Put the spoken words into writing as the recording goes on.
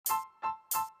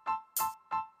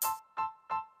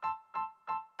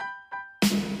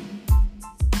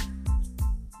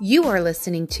You are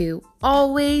listening to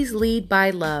Always Lead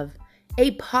by Love, a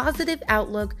positive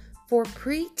outlook for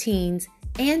preteens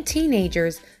and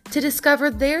teenagers to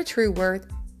discover their true worth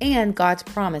and God's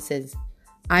promises.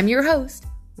 I'm your host,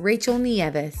 Rachel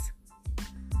Nieves.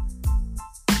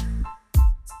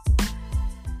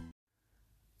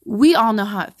 We all know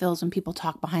how it feels when people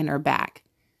talk behind our back,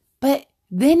 but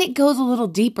then it goes a little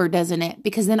deeper, doesn't it?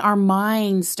 Because then our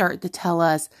minds start to tell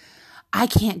us, I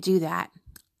can't do that.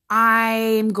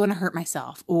 I'm going to hurt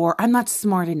myself, or I'm not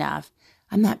smart enough.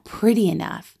 I'm not pretty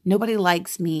enough. Nobody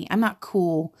likes me. I'm not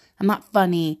cool. I'm not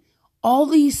funny. All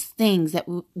these things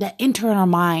that enter in our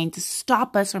mind to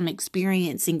stop us from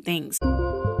experiencing things.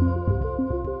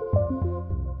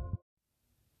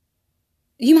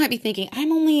 You might be thinking,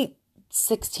 I'm only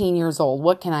 16 years old.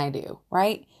 What can I do?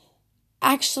 Right?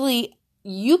 Actually,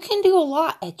 you can do a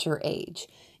lot at your age.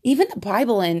 Even the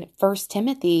Bible in 1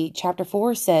 Timothy chapter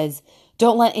 4 says,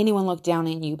 don't let anyone look down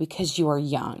on you because you are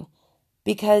young.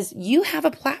 Because you have a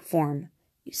platform.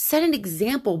 You set an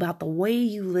example about the way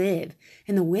you live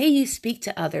and the way you speak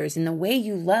to others and the way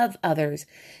you love others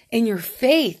and your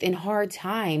faith in hard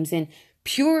times and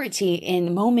purity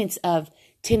in moments of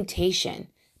temptation.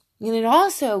 And it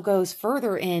also goes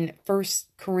further in 1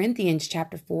 Corinthians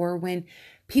chapter 4 when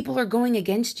people are going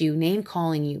against you, name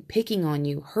calling you, picking on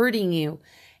you, hurting you,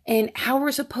 and how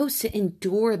we're supposed to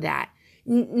endure that.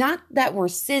 Not that we're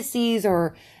sissies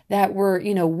or that we're,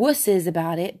 wusses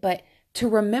about it, but to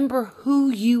remember who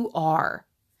you are.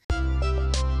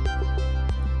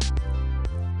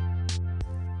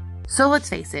 So let's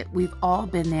face it, we've all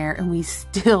been there and we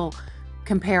still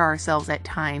compare ourselves at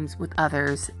times with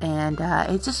others. And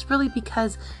it's just really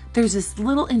because there's this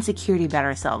little insecurity about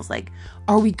ourselves. Like,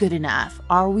 are we good enough?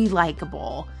 Are we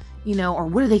likable? Or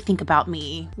what do they think about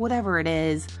me? Whatever it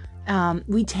is.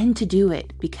 We tend to do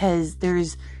it because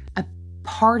there's a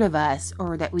part of us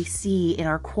or that we see in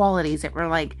our qualities that we're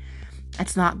like,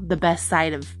 that's not the best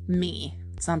side of me.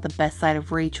 It's not the best side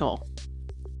of Rachel.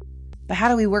 But how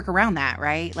do we work around that,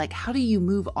 right? Like, how do you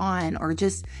move on or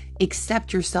just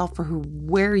accept yourself for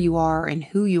where you are and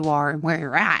who you are and where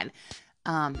you're at?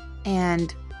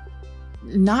 And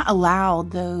not allow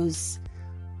those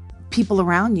people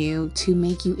around you to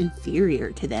make you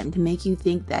inferior to them, to make you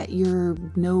think that you're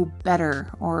no better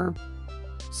or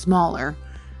smaller.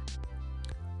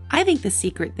 I think the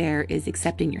secret there is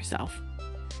accepting yourself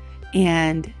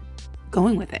and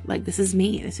going with it. Like, this is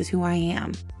me. This is who I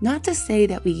am. Not to say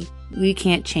that we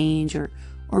can't change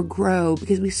or grow,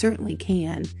 because we certainly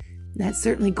can. That's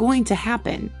certainly going to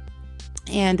happen.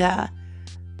 And,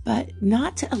 but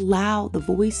not to allow the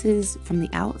voices from the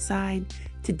outside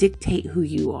to dictate who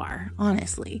you are,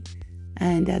 honestly.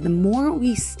 And the more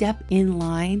we step in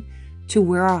line to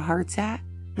where our heart's at,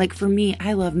 like for me,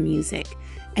 I love music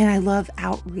and I love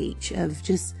outreach of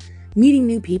just meeting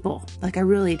new people. Like, I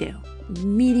really do.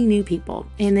 Meeting new people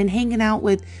and then hanging out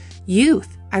with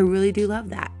youth. I really do love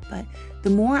that. But the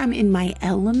more I'm in my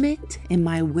element, in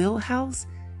my wheelhouse,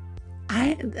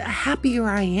 the happier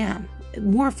I am,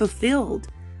 more fulfilled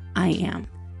I am.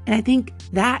 And I think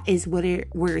that is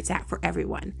where it's at for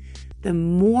everyone. The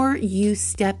more you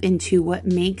step into what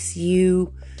makes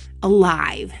you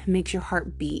alive, makes your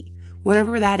heart beat,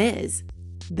 whatever that is,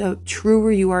 the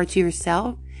truer you are to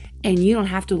yourself, and you don't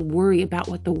have to worry about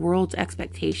what the world's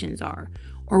expectations are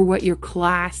or what your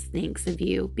class thinks of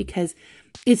you, because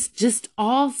it's just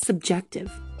all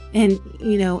subjective. And,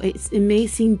 it may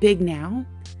seem big now,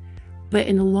 but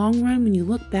in the long run, when you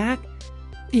look back,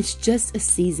 it's just a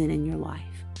season in your life.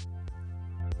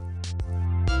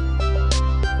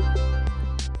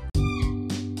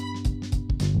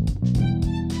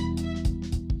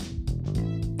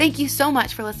 Thank you so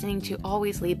much for listening to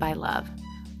Always Lead by Love.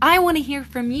 I want to hear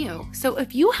from you. So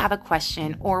if you have a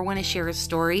question or want to share a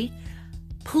story,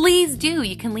 please do.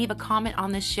 You can leave a comment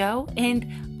on this show,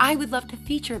 and I would love to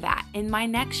feature that in my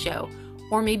next show,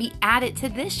 or maybe add it to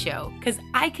this show, because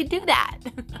I could do that.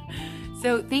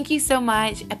 So thank you so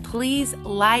much. Please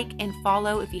like and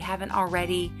follow if you haven't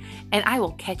already, and I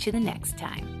will catch you the next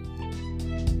time.